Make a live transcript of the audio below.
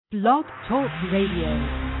Blog Talk Radio.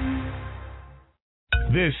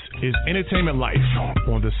 This is Entertainment Life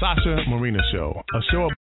on the Sasha Marina Show, a show.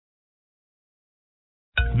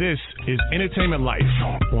 This is Entertainment Life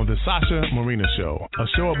on the Sasha Marina Show, a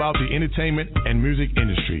show about the entertainment and music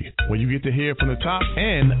industry, where you get to hear from the top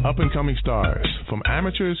and up-and-coming stars, from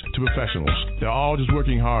amateurs to professionals. They're all just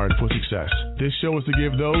working hard for success. This show is to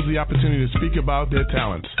give those the opportunity to speak about their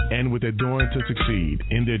talents and what they're doing to succeed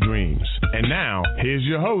in their dreams. And now, here's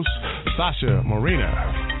your host, Sasha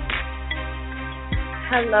Marina.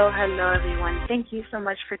 Hello, everyone. Thank you so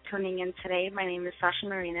much for tuning in today. My name is Sasha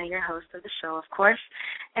Marina, your host of the show, of course.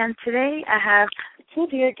 And today I have two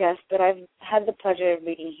dear guests that I've had the pleasure of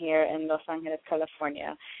meeting here in Los Angeles,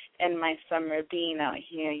 California, in my summer being out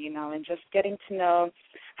here, and just getting to know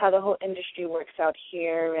how the whole industry works out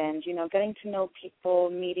here and, getting to know people,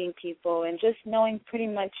 meeting people, and just knowing pretty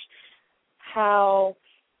much how,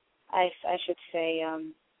 I should say,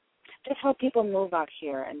 just how people move out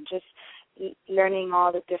here and just learning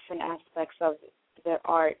all the different aspects of their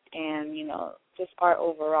art and, just art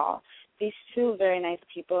overall. These two very nice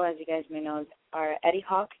people, as you guys may know, are Eddy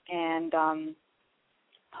and Cat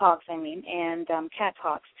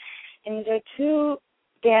Hawks. And these are two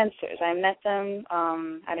dancers. I met them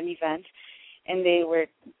at an event, and they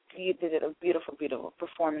did a beautiful, beautiful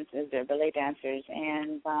performances. They're ballet dancers,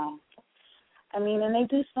 and and they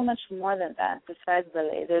do so much more than that besides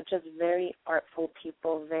ballet. They're just very artful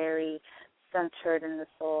people, very centered in the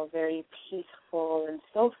soul, very peaceful and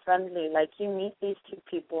so friendly. Like, you meet these two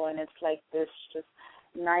people and it's like this just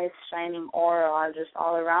nice shining aura just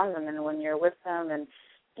all around them, and when you're with them and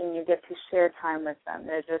you get to share time with them,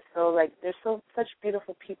 they're just such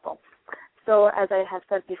beautiful people. So as I have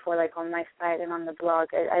said before, like on my site and on the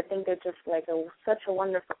blog, I think they're just like such a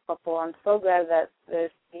wonderful couple. I'm so glad that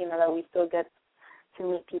that we still get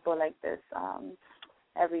to meet people like this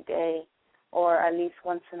every day, or at least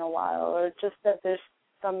once in a while, or just that there's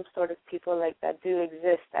some sort of people like that do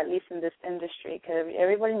exist, at least in this industry, because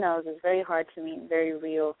everybody knows it's very hard to meet very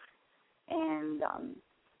real and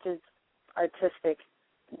just artistic,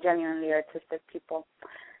 genuinely artistic people.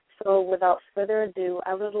 So without further ado,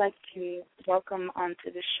 I would like to welcome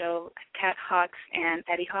onto the show Cat Hawks and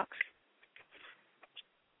Eddy Hawks.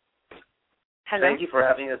 Hello. Thank you for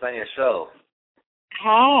having us on your show.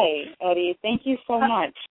 Hi, Eddy. Thank you so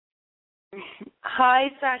much. Hi,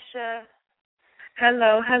 Sasha.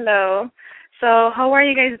 Hello. So how are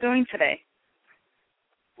you guys doing today?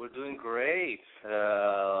 We're doing great.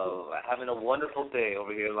 Having a wonderful day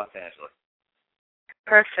over here in Los Angeles.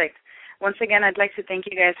 Perfect. Once again, I'd like to thank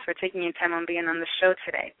you guys for taking your time on being on the show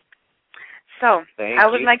today. So I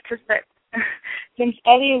would like to start, since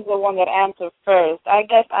Eddy is the one that answered first, I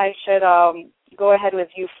guess I should go ahead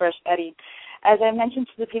with you first, Eddy. As I mentioned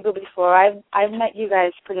to the people before, I've met you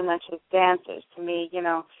guys pretty much as dancers to me,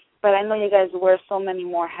 but I know you guys wear so many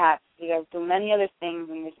more hats. You guys do many other things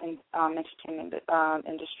in this entertainment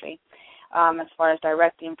industry, as far as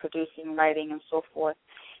directing, producing, writing, and so forth.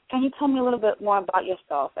 Can you tell me a little bit more about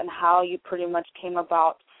yourself and how you pretty much came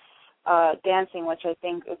about dancing, which I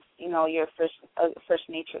think is, your first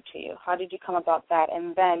nature to you? How did you come about that?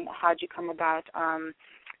 And then how did you come about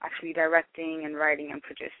actually directing and writing and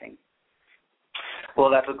producing? Well,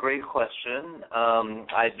 that's a great question.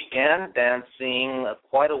 I began dancing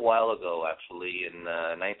quite a while ago, actually. In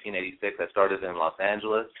 1986, I started in Los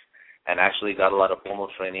Angeles and actually got a lot of formal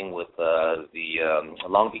training with the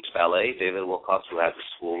Long Beach Ballet. David Wilcox, who has a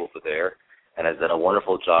school over there, and has done a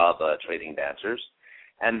wonderful job training dancers.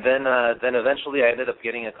 And then eventually I ended up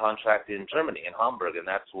getting a contract in Germany, in Hamburg, and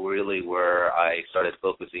that's really where I started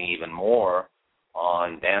focusing even more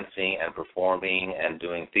on dancing and performing and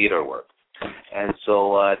doing theater work. And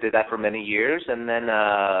so I did that for many years, and then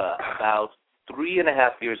about 4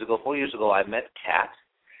 years ago, I met Cat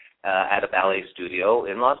at a ballet studio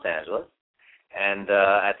in Los Angeles. And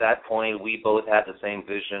at that point, we both had the same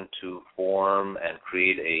vision to form and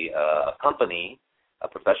create a company, a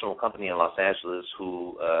professional company in Los Angeles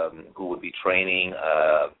who would be training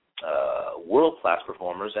world-class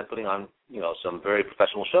performers and putting on, some very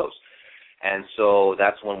professional shows. And so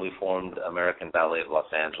that's when we formed American Ballet of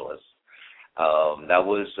Los Angeles. That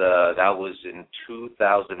was in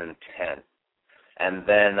 2010, and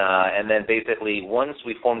then basically once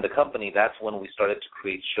we formed the company, that's when we started to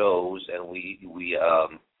create shows, and we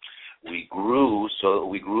grew.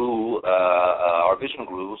 So our vision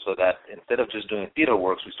grew, so that instead of just doing theater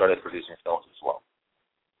works, we started producing films as well.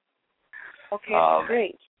 Okay,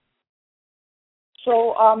 great.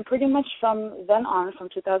 So pretty much from then on, from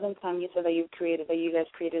 2010, you said that you guys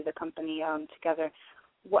created the company together.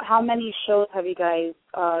 How many shows have you guys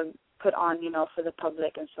put on, for the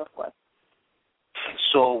public and so forth?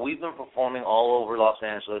 So we've been performing all over Los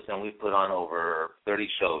Angeles, and we've put on over 30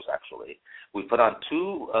 shows, actually. We put on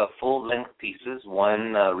 2 full-length pieces,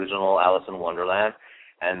 one original Alice in Wonderland,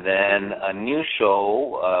 and then a new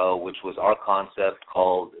show, which was our concept,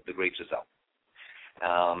 called The Great Giselle.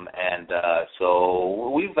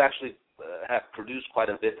 So we've actually have produced quite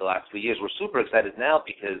a bit the last 3 years. We're super excited now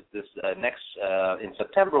because this in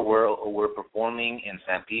September we're performing in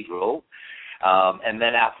San Pedro. And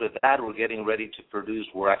then after that, we're getting ready to produce.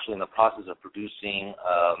 We're actually in the process of producing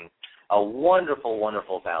a wonderful,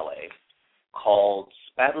 wonderful ballet called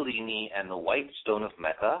Spadolini and the White Stone of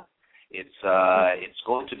Mecca. It's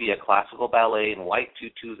going to be a classical ballet in white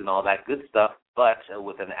tutus and all that good stuff, but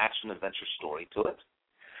with an action-adventure story to it.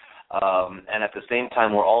 And at the same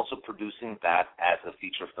time, we're also producing that as a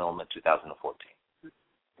feature film in 2014.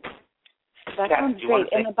 That sounds great.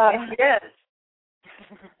 And about yes.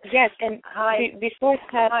 Yes, and before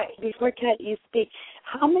Kat, you speak,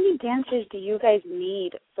 how many dancers do you guys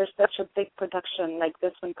need for such a big production like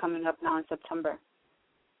this one coming up now in September?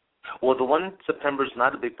 Well, the one in September is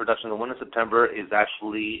not a big production. The one in September is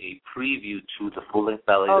actually a preview to the full-length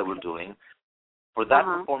ballet that we're doing. For that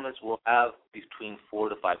performance, we'll have between 4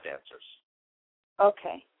 to 5 dancers.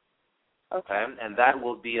 Okay. And that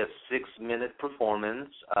will be a 6-minute performance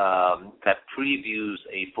that previews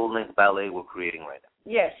a full-length ballet we're creating right now.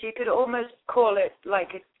 Yes, you could almost call it like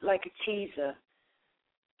a teaser.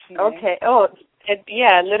 Okay. Oh,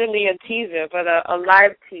 yeah, literally a teaser, but a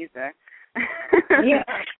live teaser. Yeah,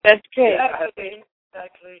 that's great.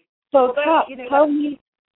 Exactly. So tell me.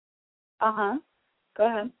 Go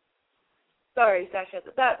ahead. Sorry, Sasha.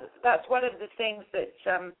 That's one of the things that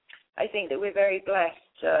I think that we're very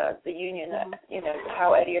blessed, the union,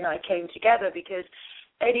 how Eddy and I came together, because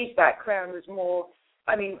Eddy's background was more,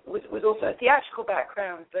 was also a theatrical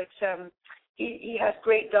background, but he has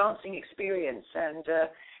great dancing experience. And,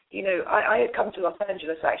 I had come to Los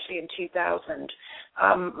Angeles actually in 2000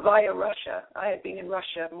 via Russia. I had been in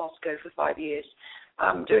Russia, Moscow, for 5 years,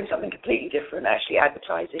 doing something completely different, actually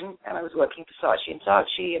advertising, and I was working for Saatchi &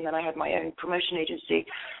 Saatchi, and then I had my own promotion agency,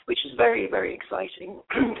 which is very, very exciting.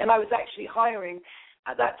 And I was actually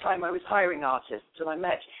at that time I was hiring artists, and I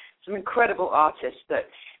met some incredible artists that,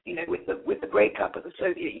 with the breakup of the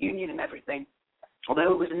Soviet Union and everything,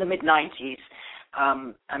 although it was in the mid-90s,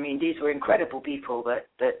 these were incredible people that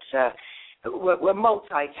were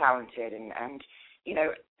multi-talented, and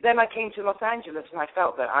then I came to Los Angeles, and I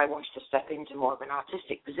felt that I wanted to step into more of an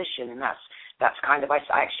artistic position, and that's kind of, I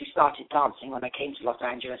actually started dancing when I came to Los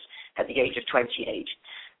Angeles at the age of 28,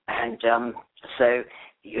 and so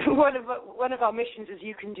one of our missions is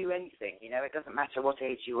you can do anything. It doesn't matter what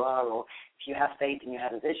age you are, or if you have faith and you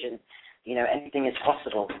have a vision, anything is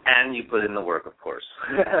possible. And you put in the work, of course.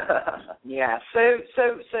 Yeah. So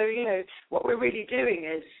what we're really doing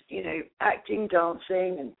is, acting,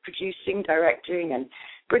 dancing, and producing, directing, and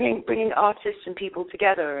bringing artists and people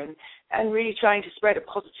together, and really trying to spread a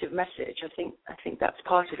positive message. I think that's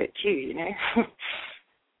part of it too.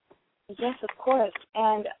 Yes, of course.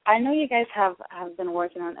 And I know you guys have been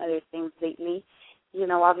working on other things lately.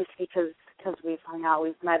 Obviously because we've hung out,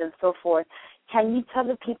 we've met, and so forth. Can you tell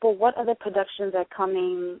the people what other productions are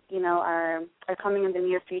coming, are coming in the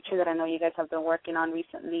near future that I know you guys have been working on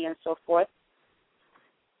recently and so forth?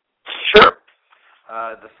 Sure.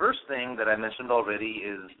 The first thing that I mentioned already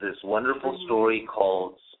is this wonderful story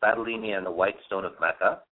called Spadolini and the White Stone of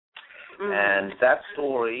Mecca. And that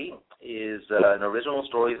story is an original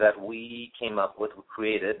story that we came up with, we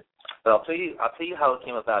created. But I'll tell you how it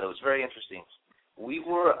came about. It was very interesting. We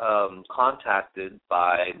were contacted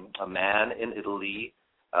by a man in Italy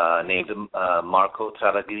named Marco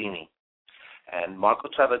Travaglini. And Marco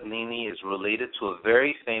Travaglini is related to a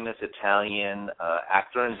very famous Italian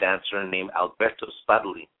actor and dancer named Alberto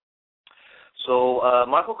Spadolini. So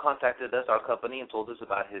Marco contacted us, our company, and told us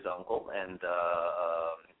about his uncle and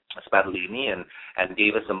Spadolini, and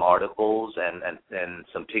gave us some articles and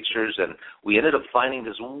some pictures, and we ended up finding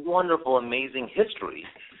this wonderful, amazing history.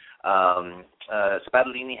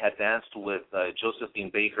 Spadolini had danced with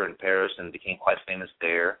Josephine Baker in Paris and became quite famous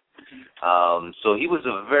there. So he was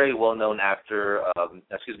a very well-known dancer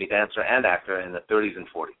and actor in the 30s and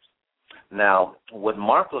 40s. Now, what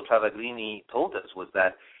Marco Travaglini told us was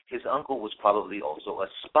that his uncle was probably also a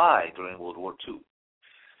spy during World War II.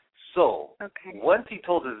 So once he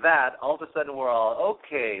told us that, all of a sudden we're all,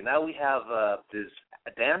 okay, now we have this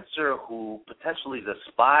dancer who potentially is a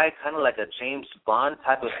spy, kind of like a James Bond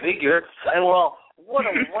type of figure, and we're all, what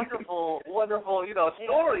a wonderful, wonderful,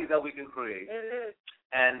 story that we can create.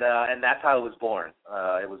 and that's how it was born.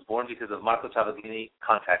 It was born because of Marco Travaglini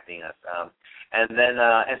contacting us,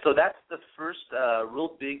 and so that's the first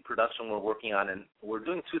real big production we're working on, and we're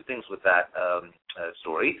doing two things with that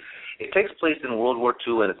story. It takes place in World War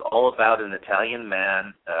II, and it's all about an Italian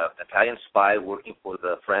man, Italian spy working for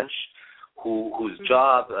the French, whose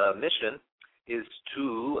job mission is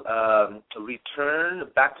to return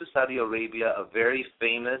back to Saudi Arabia a very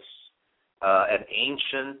famous and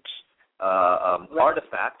ancient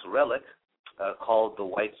artifact, relic, called the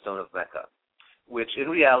White Stone of Mecca, which in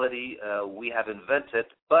reality we have invented,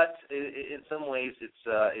 but in some ways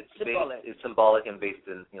it's symbolic and based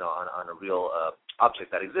in on a real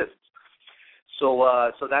object that exists.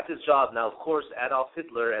 So that's his job. Now, of course, Adolf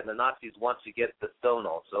Hitler and the Nazis want to get the stone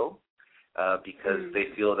also, because they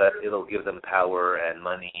feel that it'll give them power and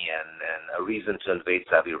money and a reason to invade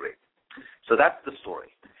Saudi Arabia. So that's the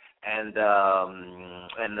story. And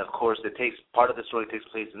of course, part of the story takes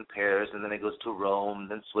place in Paris, and then it goes to Rome,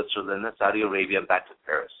 then Switzerland, then Saudi Arabia, and back to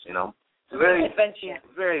Paris. It's a very,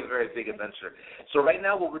 very, very big adventure. So right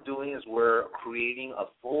now, what we're doing is we're creating a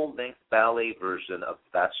full-length ballet version of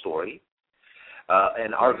that story,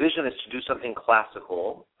 and our vision is to do something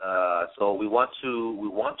classical. So we want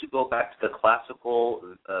to go back to the classical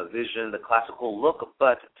vision, the classical look,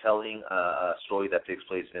 but telling a story that takes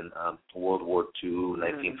place in World War II,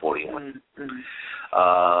 1941.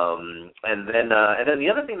 And then the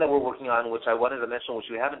other thing that we're working on, which I wanted to mention, which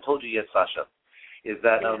we haven't told you yet, Sasha, is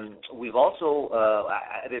that we've also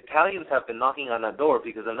the Italians have been knocking on our door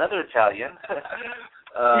because another Italian who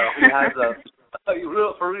has a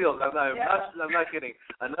for real, I'm not kidding.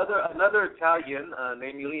 Another Italian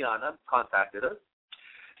named Ileana contacted us,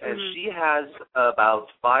 and she has about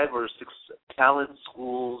 5 or 6 talent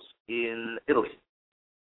schools in Italy.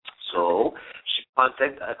 So she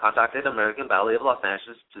contacted American Ballet of Los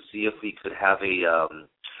Angeles to see if we could have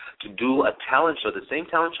to do a talent show, the same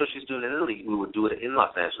talent show she's doing in Italy. We would do it in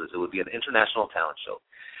Los Angeles. It would be an international talent show.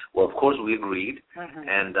 Well, of course, we agreed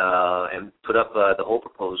and put up the whole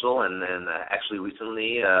proposal, and actually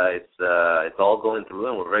recently it's all going through,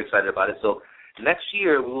 and we're very excited about it. So next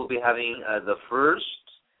year we will be having the first.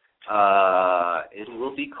 It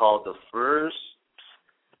will be called the First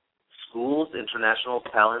Schools International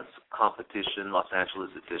Talents Competition Los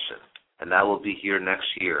Angeles Edition, and that will be here next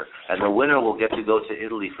year. And the winner will get to go to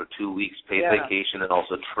Italy for 2 weeks, paid vacation, and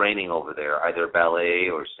also training over there, either ballet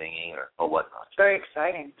or singing or whatnot. Very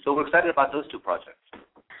exciting. So we're excited about those 2 projects.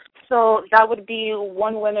 So that would be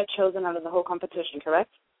one winner chosen out of the whole competition, correct?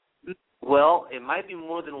 Well, it might be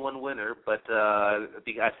more than one winner, but I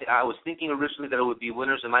was thinking originally that it would be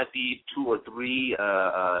winners. It might be 2 or 3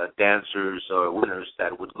 dancers or winners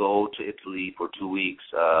that would go to Italy for 2 weeks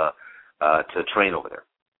to train over there.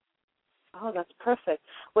 Oh, that's perfect.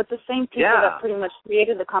 With the same people that pretty much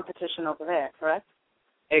created the competition over there, correct?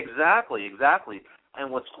 Exactly.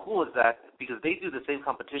 And what's cool is that because they do the same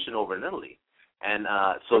competition over in Italy, and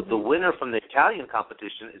so the winner from the Italian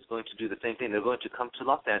competition is going to do the same thing. They're going to come to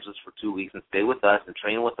Los Angeles for 2 weeks and stay with us and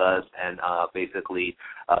train with us and basically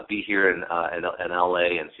be here in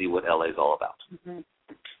LA and see what LA is all about.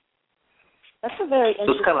 That's a very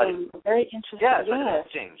interesting, it's kind of like, very interesting. Yeah, it's like an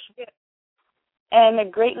exchange. Yeah. And a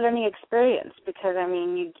great learning experience because, I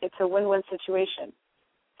mean, it's a win-win situation.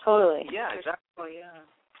 Totally. Yeah, exactly.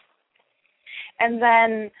 And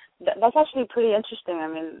then that's actually pretty interesting. I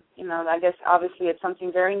mean, I guess obviously it's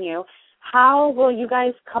something very new. How will you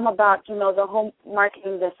guys come about, the whole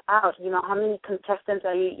marketing this out? How many contestants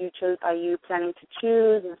are you planning to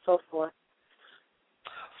choose and so forth?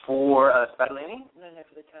 For Spadolini? No,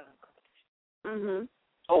 for the talent competition.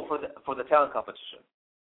 Oh, for the talent competition.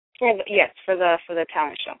 For the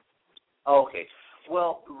talent show. Okay.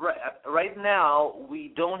 Well, right now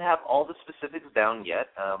we don't have all the specifics down yet.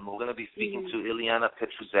 We're going to be speaking to Ileana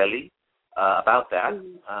Petruzzelli about that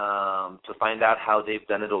to find out how they've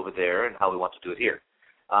done it over there and how we want to do it here.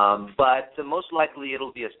 But most likely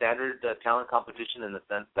it'll be a standard talent competition in the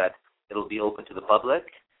sense that it'll be open to the public.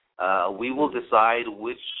 We will decide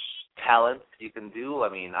which talent you can do. I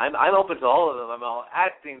mean, I'm open to all of them. I'm all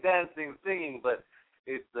acting, dancing, singing, but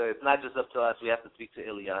it's not just up to us. We have to speak to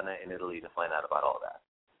Ileana in Italy to find out about all of that.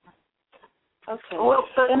 Okay. Well,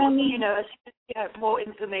 so, as soon as we have more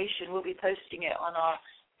information, we'll be posting it on our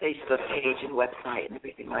Facebook page and website and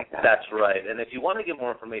everything like that. That's right. And if you want to get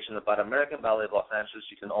more information about American Ballet of Los Angeles,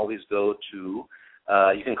 you can always go to,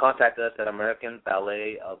 you can contact us at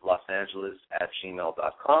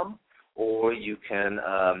AmericanBalletofLosAngeles@gmail.com, or you can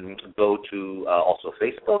go to also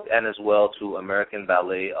Facebook and as well to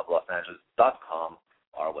AmericanBalletofLosAngeles.com,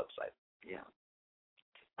 our website. Yeah.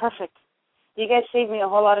 Perfect. You guys saved me a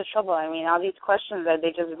whole lot of trouble. I mean, all these questions that they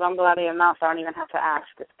just rumble out of your mouth, I don't even have to ask.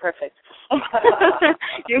 It's perfect.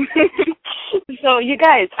 So, you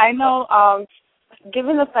guys, I know,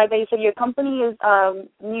 given the fact that you said your company is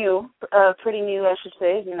new, pretty new, I should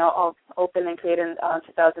say, open and created in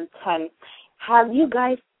 2010, have you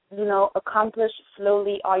guys, accomplished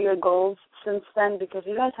slowly all your goals since then? Because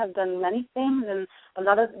you guys have done many things, and a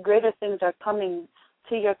lot of greater things are coming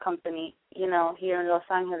to your company, here in Los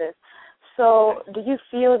Angeles. So do you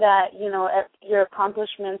feel that, your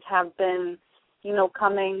accomplishments have been,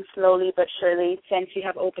 coming slowly but surely since you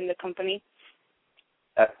have opened the company?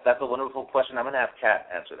 That's a wonderful question. I'm going to have Kat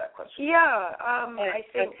answer that question. Yeah, I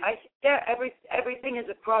think everything is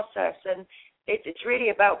a process, and it's really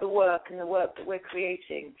about the work and the work that we're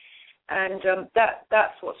creating, and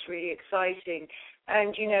that's what's really exciting.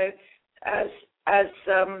 And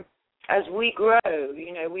as we grow,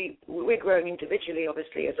 we're growing individually,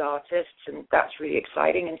 obviously, as artists, and that's really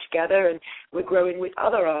exciting. And together, and we're growing with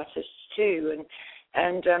other artists too,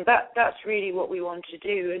 and that's really what we want to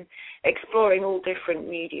do, and exploring all different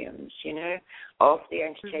mediums, of the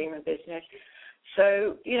entertainment business.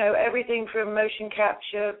 So, everything from motion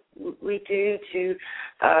capture we do to,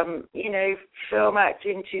 film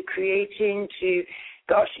acting, to creating, to,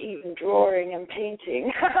 gosh, even drawing and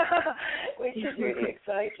painting, which is really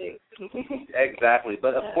exciting. Exactly.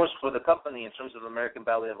 But, of course, for the company, in terms of American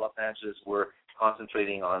Ballet of Los Angeles, we're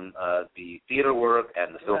concentrating on the theater work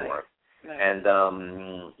and the film work. Right. And,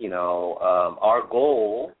 our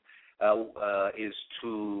goal is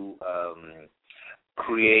to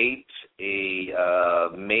create a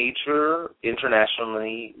major,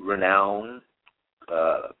 internationally renowned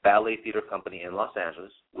ballet theater company in Los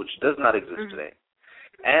Angeles, which does not exist today,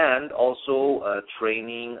 and also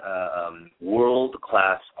training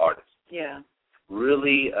world-class artists. Yeah.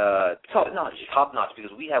 Really top-notch. Top-notch,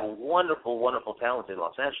 because we have wonderful, wonderful talent in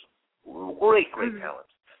Los Angeles. Great talent.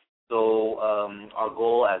 So our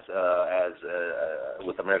goal as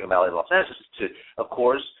with American Ballet of Los Angeles is to, of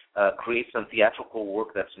course, create some theatrical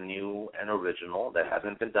work that's new and original, that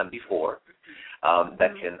hasn't been done before,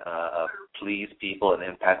 that can please people and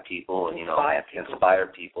impact people and, inspire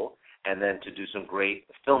people, and then to do some great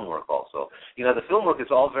film work also. The film work is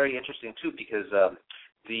all very interesting, too, because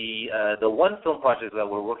the one film project that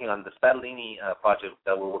we're working on, the Spadolini project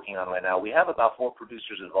that we're working on right now, we have about 4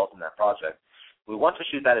 producers involved in that project. We want to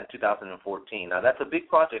shoot that in 2014. Now, that's a big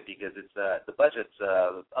project because it's the budget's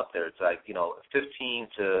up there. It's like, 15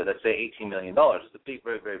 to, let's say, $18 million. It's a big,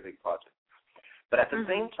 very, very big project. But at the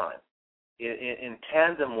same time, in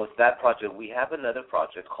tandem with that project, we have another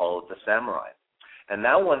project called The Samurai. And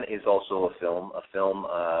that one is also a film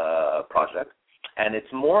project. And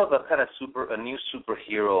it's more of a kind of a new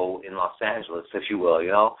superhero in Los Angeles, if you will,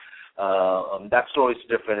 that story is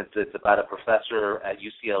different. It's about a professor at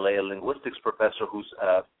UCLA, a linguistics professor whose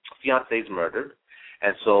fiancée is murdered.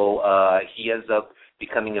 And so he ends up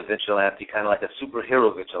becoming a vigilante, kind of like a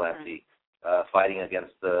superhero vigilante, fighting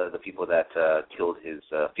against the people that killed his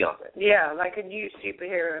fiancée. Yeah, like a new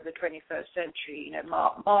superhero of the 21st century,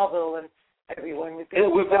 Marvel and everyone. We've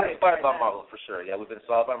been inspired by Marvel, for sure. Yeah, we've been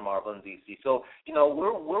inspired by Marvel and DC. So,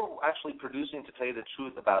 we're actually producing, to tell you the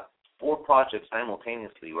truth, about 4 projects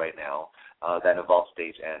simultaneously right now that involve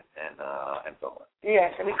stage and film.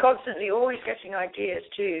 Yes, and we're constantly always getting ideas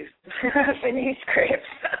too for new scripts.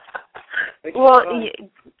 Well,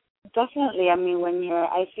 definitely. I mean,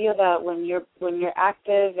 I feel that when you're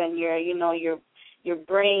active and your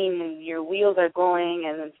brain and your wheels are going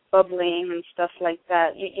and it's bubbling and stuff like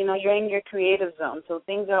that, you're in your creative zone, so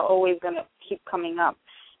things are always going to keep coming up.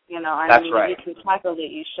 That's right. You can tackle it.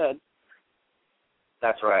 You should.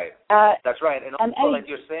 That's right. That's right. And also, like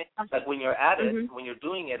you're saying, like when you're at it, when you're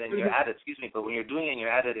doing it and you're at it, but when you're doing it and you're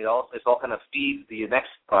at it, it's all kind of feeds the next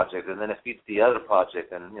project, and then it feeds the other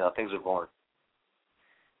project, and, things are born.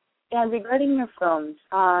 And regarding your films,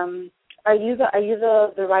 are you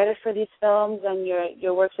the writer for these films and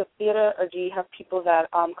your works of theater, or do you have people that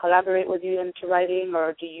collaborate with you into writing,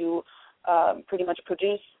 or do you pretty much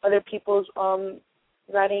produce other people's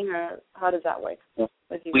writing, or how does that work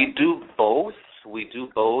with you? We do both.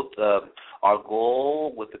 Our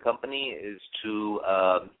goal with the company is to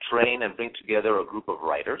train and bring together a group of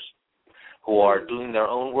writers who are doing their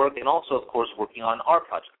own work and also, of course, working on our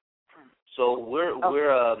project. So we're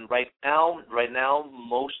right now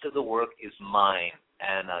most of the work is mine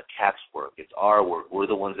and Kat's work. It's our work. We're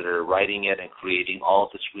the ones that are writing it and creating all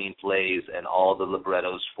the screenplays and all the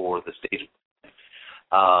librettos for the stage.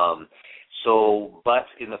 So, but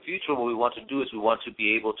in the future, what we want to do is we want to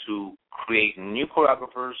be able to create new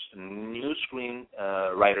choreographers, new screen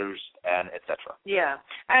writers, and etc. Yeah,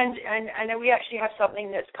 and we actually have something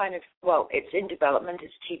that's kind of, well, it's in development.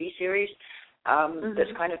 It's a TV series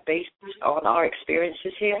that's kind of based on our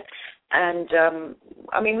experiences here. And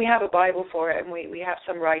I mean, we have a Bible for it, and we have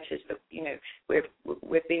some writers that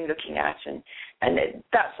we've been looking at, and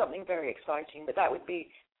that's something very exciting. But that would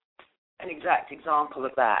be an exact example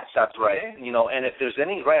of that. That's right. And if there's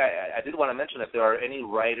any, I did want to mention if there are any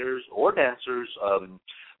writers or dancers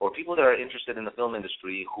or people that are interested in the film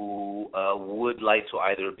industry who would like to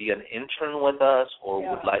either be an intern with us or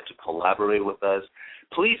would like to collaborate with us,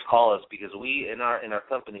 please call us, because we in our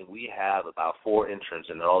company we have about 4 interns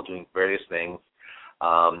and they're all doing various things.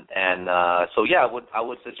 So I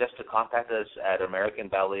would suggest to contact us at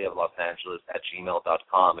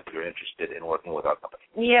AmericanBalletOfLosAngeles@gmail.com if you're interested in working with our company.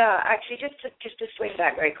 Yeah, actually, just to swing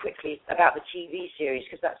back very quickly about the TV series,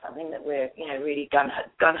 because that's something that we're really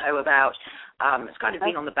gun-ho about. It's kind of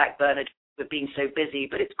been on the back burner with being so busy,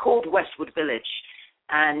 but it's called Westwood Village,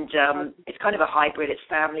 and it's kind of a hybrid. It's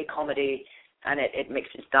family comedy, and it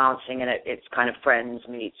mixes dancing, and it's kind of Friends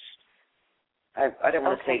meets, I don't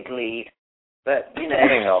want to say Glee, but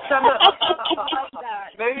anything else.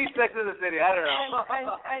 Maybe Sex in the City, I don't know.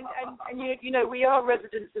 And we are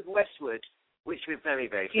residents of Westwood, which we're very,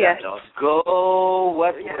 very proud of. Go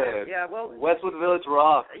Westwood. Yeah, well, Westwood Village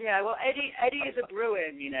rock. Yeah, well, Eddy is a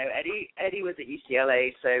Bruin, Eddy was at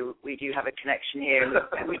UCLA, so we do have a connection here,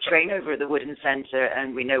 and we train over at the Wooden Center,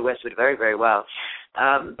 and we know Westwood very, very well.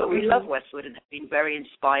 But we love Westwood and have been very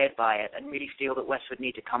inspired by it, and really feel that Westwood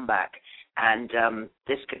need to come back. And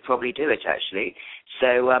this could probably do it, actually.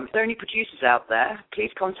 So if there are any producers out there,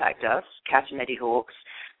 please contact us, Kat and Eddy Hawks,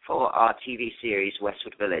 for our TV series,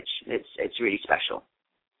 Westwood Village. It's really special.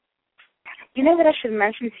 You know what I should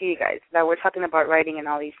mention to you guys, that we're talking about writing and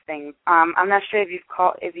all these things. I'm not sure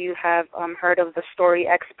if you have heard of the Story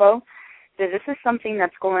Expo. So this is something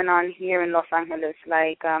that's going on here in Los Angeles.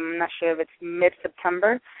 I'm not sure if it's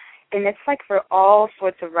mid-September. And it's for all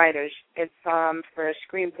sorts of writers. It's for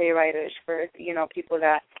screenplay writers, for people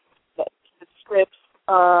that scripts,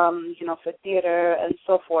 for theater and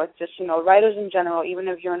so forth. Just writers in general. Even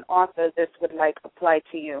if you're an author, this would apply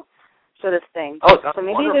to you, sort of thing. Oh, that's so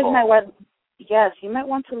maybe wonderful. Yes, you might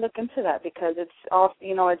want to look into that, because it's all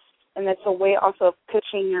it's a way also of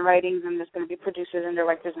pitching your writings, and there's going to be producers and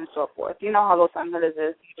directors and so forth. You know how Los Angeles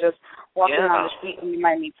is. You just walk around the street and you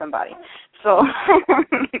might meet somebody. So,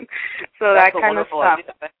 that kind of stuff.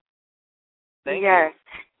 Thank you.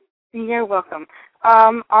 You're welcome.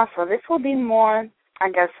 Also, this will be more,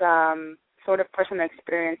 I guess, sort of personal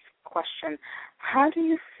experience question. How do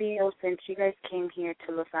you feel, since you guys came here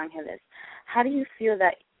to Los Angeles, how do you feel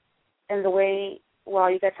that in the way,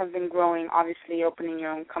 you guys have been growing, obviously opening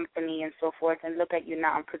your own company and so forth, and look at you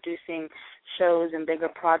now producing shows and bigger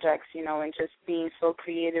projects, and just being so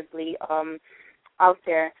creatively out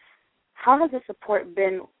there. How has the support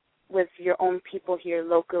been with your own people here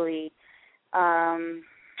locally,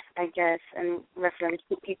 I guess, in reference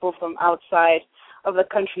to people from outside of the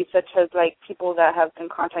country, such as people that have been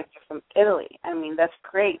contacted from Italy? I mean, that's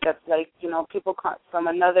great. That's people from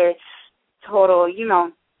another total,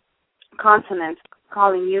 continent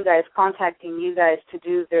calling you guys, contacting you guys to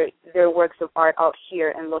do their works of art out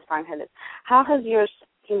here in Los Angeles. How has your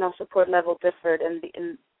support level differed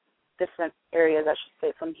in different areas, I should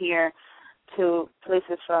say, from here to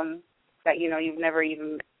places from that you've never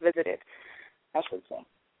even visited, I should say?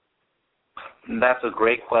 That's a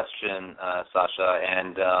great question, Sasha.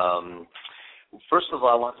 And first of all,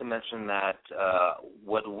 I want to mention that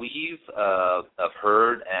what we've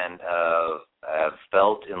heard and have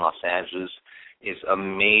felt in Los Angeles is a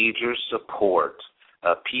major support.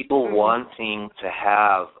 People wanting to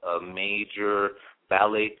have a major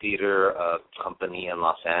ballet theater company in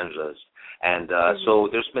Los Angeles. And so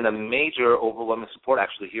there's been a major overwhelming support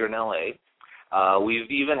actually here in L.A. We've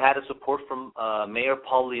even had a support from Mayor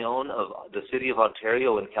Paul Leon of the city of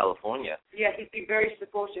Ontario in California. Yeah, he's been very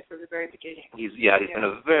supportive from the very beginning. He's been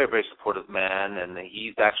a very, very supportive man, and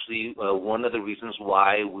he's actually one of the reasons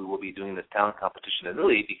why we will be doing this talent competition in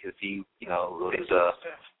Italy, because he, wrote us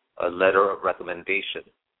a letter of recommendation.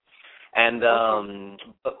 And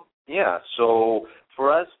so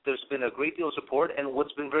for us, there's been a great deal of support, and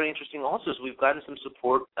what's been very interesting also is we've gotten some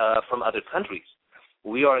support from other countries.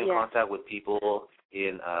 We are in contact with people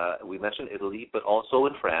in, we mentioned Italy, but also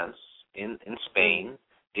in France, in Spain,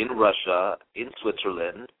 in Russia, in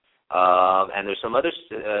Switzerland, and there's some others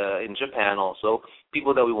in Japan also,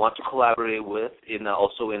 people that we want to collaborate with,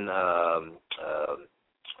 also in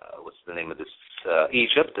what's the name of this?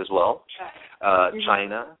 Egypt as well,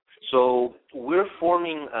 China. So we're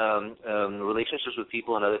forming relationships with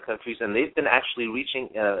people in other countries, and they've been actually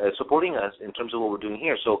supporting us in terms of what we're doing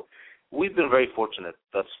here. So we've been very fortunate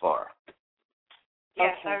thus far.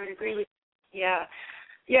 Yes, I would agree with you. Yeah.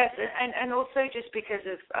 Yes, and also just because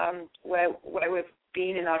of where we've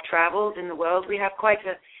been in our travels in the world, we have quite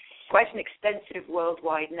an extensive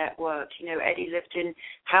worldwide network. You know, Eddy lived in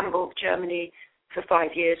Hamburg, Germany for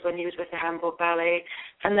 5 years when he was with the Hamburg Ballet,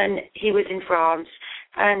 and then he was in France.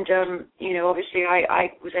 And, you know, obviously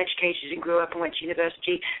I was educated and grew up and went to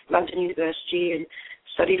university, London University, and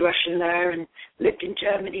studied Russian there and lived in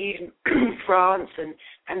Germany and France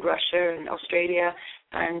and Russia and Australia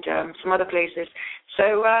and some other places.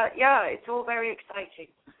 So, yeah, it's all very exciting.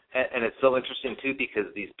 And it's so interesting, too,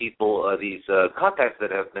 because these people, these contacts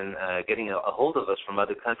that have been getting a hold of us from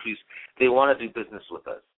other countries, they want to do business with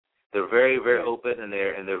us. They're very, very open, and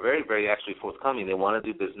they're very, very actually forthcoming. They want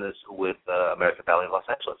to do business with American Ballet in Los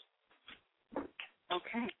Angeles.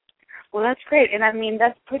 Okay. Well, that's great. And, I mean,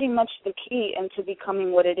 that's pretty much the key into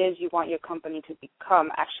becoming what it is you want your company to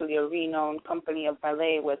become, actually a renowned company of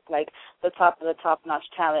ballet with, like, the top of the top-notch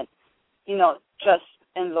talent, you know, just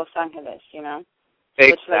in Los Angeles, you know?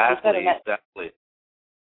 Exactly, exactly.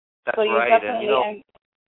 That's so right. And, you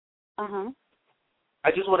know, I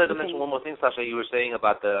just wanted to mention one more thing, Sasha. You were saying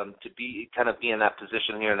about to be in that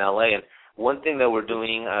position here in LA, and one thing that we're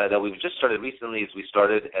doing that we've just started recently is we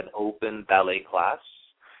started an open ballet class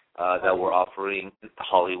that we're offering in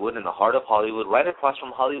Hollywood, in the heart of Hollywood, right across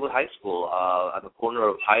from Hollywood High School, on the corner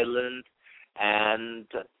of Highland and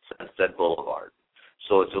Sunset Boulevard.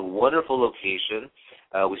 So it's a wonderful location.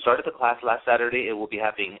 We started the class last Saturday. It will be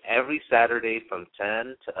happening every Saturday from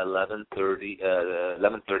 10 to 11:30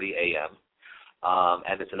 a.m.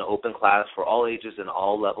 And it's an open class for all ages and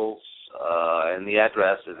all levels. And the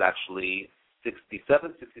address is actually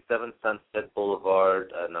 6767 Sunset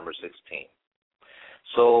Boulevard, number 16.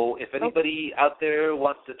 So if anybody out there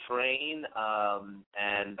wants to train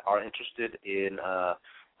and are interested in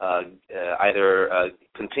either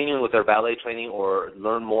continuing with their ballet training or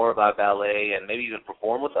learn more about ballet and maybe even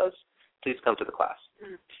perform with us, please come to the class.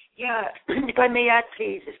 Yeah, if I may add,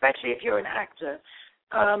 please, especially if you're an actor,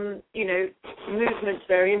 you know, movement's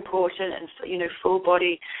very important, and you know, full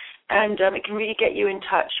body, and it can really get you in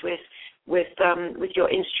touch with your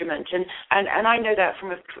instrument, and I know that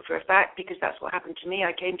for a fact because that's what happened to me.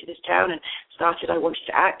 I came to this town and I wanted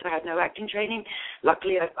to act. I had no acting training.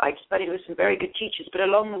 Luckily, I studied with some very good teachers, but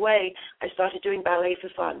along the way, I started doing ballet for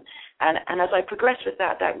fun, and as I progressed with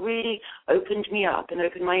that really opened me up and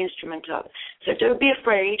opened my instrument up. So don't be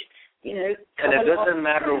afraid. You know, and it doesn't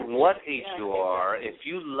matter what age you are. If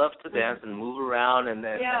you love to dance and move around and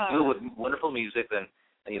do it with wonderful music, then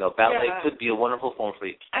you know ballet could be a wonderful form for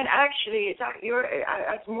you. And actually,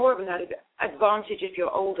 it's more of an advantage if you're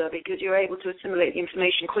older because you're able to assimilate the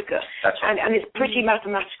information quicker. That's right. And it's pretty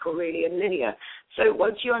mathematical, really, and linear. So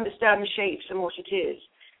once you understand the shapes and what it is,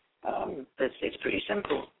 it's pretty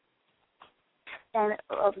simple. And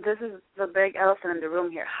this is the big elephant in the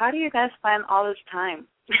room here. How do you guys find all this time?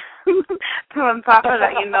 To on top of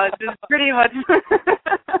that, you know, it's just pretty much,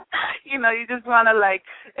 you know, you just want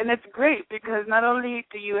to and it's great because not only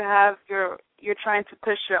do you have you're trying to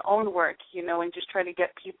push your own work, you know, and just try to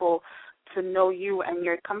get people to know you and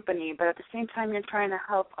your company, but at the same time you're trying to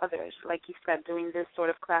help others, like you said, doing this sort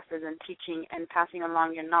of classes and teaching and passing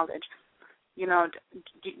along your knowledge. You know,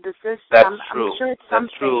 does this? That's true. I'm sure it's something.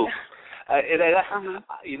 That's true.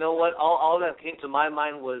 You know what? All that came to my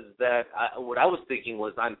mind was that what I was thinking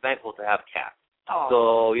was I'm thankful to have cats. Oh.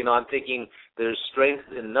 So, you know, I'm thinking there's strength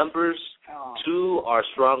in numbers. Oh. Two are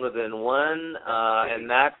stronger than one. And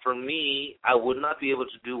that, for me, I would not be able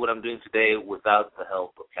to do what I'm doing today without the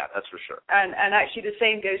help of cats. That's for sure. And actually the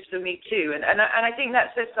same goes for me, too. And I think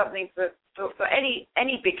that says something for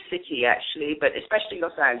any big city, actually, but especially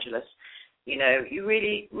Los Angeles. You know, you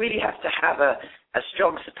really, really have to have a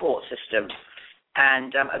strong support system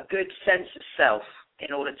and a good sense of self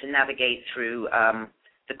in order to navigate through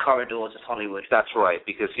the corridors of Hollywood. That's right,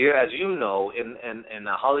 because here, as you know, in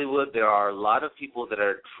Hollywood, there are a lot of people that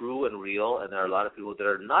are true and real, and there are a lot of people that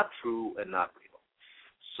are not true and not real.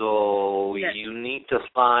 So you need to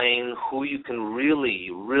find who you can really,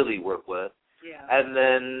 really work with, and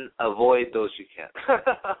then avoid those you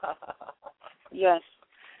can't. Yes.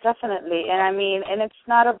 Definitely, and I mean, and it's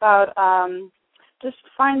not about just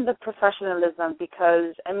find the professionalism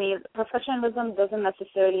because, I mean, professionalism doesn't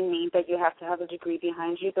necessarily mean that you have to have a degree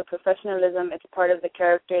behind you, but professionalism, it's part of the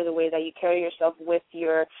character, the way that you carry yourself with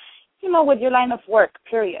your, you know, with your line of work,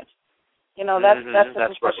 period. You know, that's the that's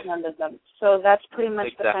professionalism. So that's pretty much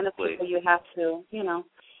exactly. the kind of people you have to, you know,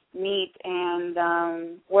 meet and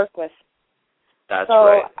work with. That's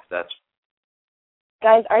right.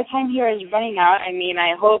 Guys, our time here is running out. I mean,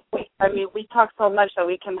 we talk so much that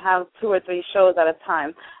we can have 2 or 3 shows at a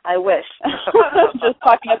time. I wish. Just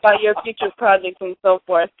talking about your future projects and so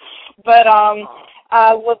forth. But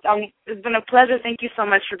it's been a pleasure. Thank you so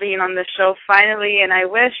much for being on the show finally. And I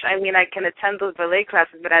can attend those ballet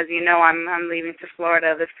classes, but as you know, I'm leaving to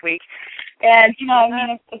Florida this week. And,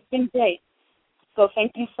 it's been great. So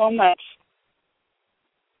thank you so much.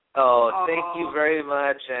 Oh, thank you very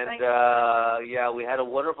much. And, we had a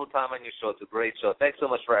wonderful time on your show. It's a great show. Thanks so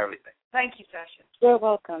much for everything. Thank you, Sasha. You're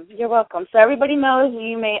welcome. You're welcome. So everybody knows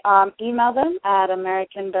you may email them at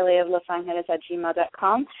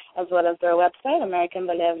AmericanBalletOfLosAngeles@gmail.com, as well as their website,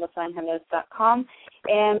 AmericanBalletOfLosAngeles.com.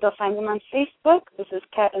 And they'll find them on Facebook. This is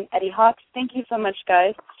Kat and Eddy Hawks. Thank you so much,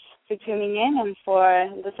 guys, for tuning in and for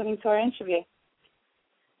listening to our interview.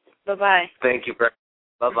 Bye-bye. Thank you.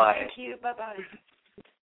 Bye-bye. Thank you. Bye-bye.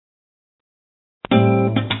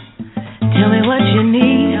 Tell me what you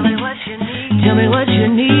need. Tell me what you need. Tell me what you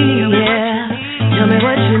need. Yeah. Tell me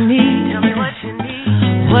what you need. Tell me what you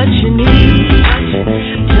need. What you need.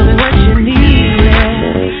 Tell me what you need. Yeah.